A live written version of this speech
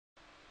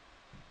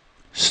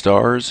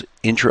STAR's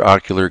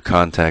intraocular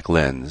contact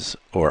lens,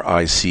 or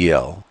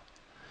ICL,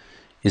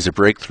 is a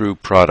breakthrough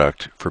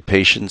product for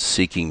patients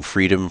seeking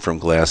freedom from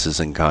glasses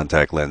and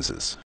contact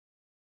lenses.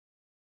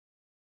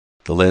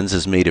 The lens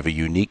is made of a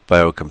unique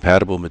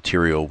biocompatible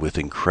material with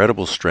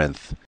incredible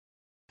strength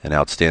and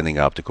outstanding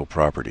optical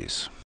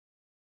properties.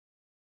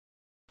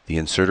 The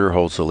inserter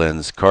holds the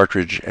lens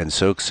cartridge and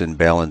soaks in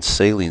balanced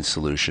saline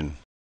solution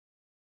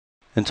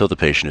until the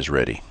patient is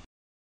ready.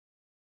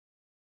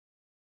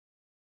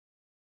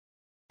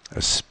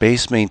 A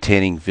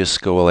space-maintaining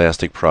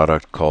viscoelastic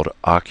product called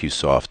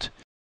OcuSoft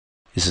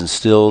is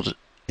instilled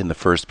in the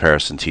first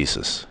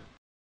paracentesis.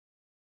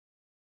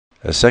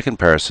 A second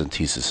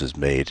paracentesis is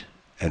made,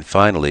 and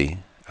finally,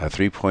 a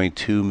 3.2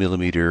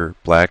 mm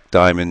black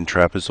diamond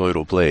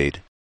trapezoidal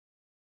blade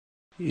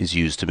is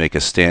used to make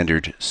a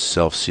standard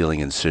self-sealing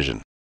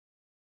incision.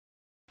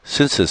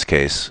 Since this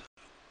case,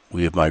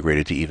 we have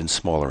migrated to even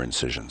smaller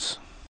incisions.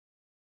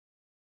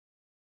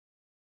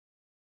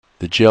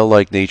 The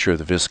gel-like nature of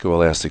the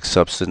viscoelastic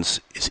substance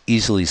is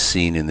easily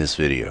seen in this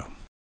video.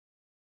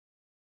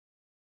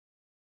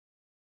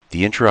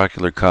 The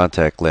intraocular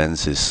contact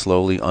lens is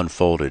slowly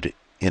unfolded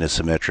in a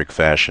symmetric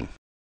fashion.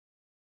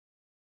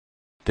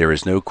 There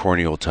is no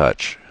corneal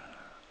touch.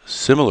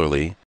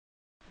 Similarly,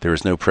 there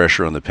is no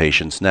pressure on the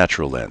patient's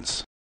natural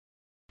lens.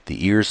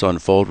 The ears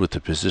unfold with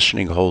the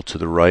positioning hole to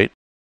the right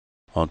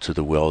onto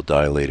the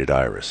well-dilated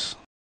iris.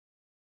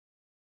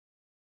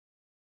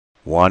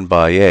 Juan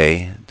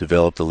Baye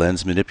developed a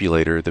lens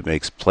manipulator that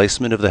makes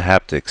placement of the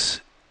haptics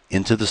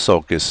into the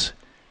sulcus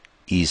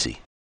easy.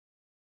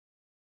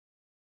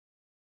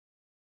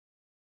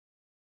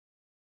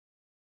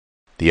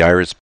 The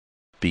iris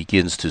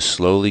begins to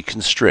slowly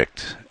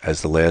constrict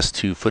as the last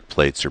two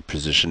footplates are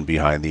positioned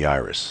behind the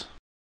iris.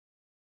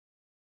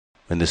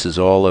 When this is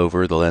all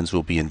over, the lens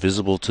will be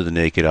invisible to the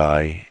naked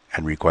eye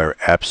and require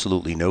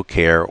absolutely no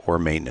care or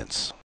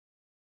maintenance.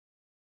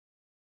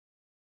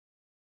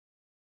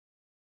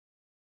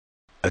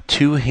 A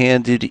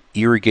two-handed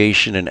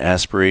irrigation and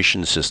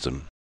aspiration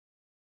system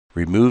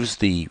removes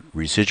the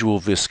residual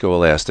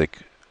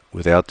viscoelastic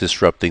without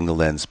disrupting the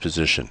lens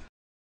position.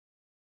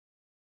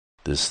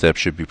 This step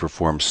should be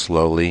performed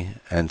slowly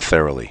and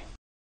thoroughly.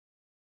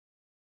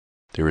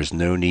 There is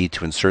no need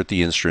to insert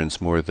the instruments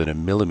more than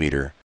 1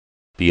 millimeter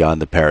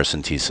beyond the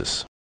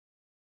paracentesis.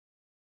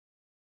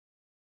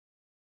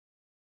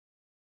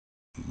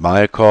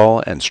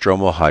 Myocol and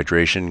stromal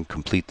hydration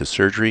complete the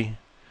surgery,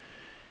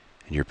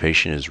 and your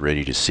patient is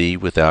ready to see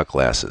without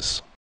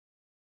glasses.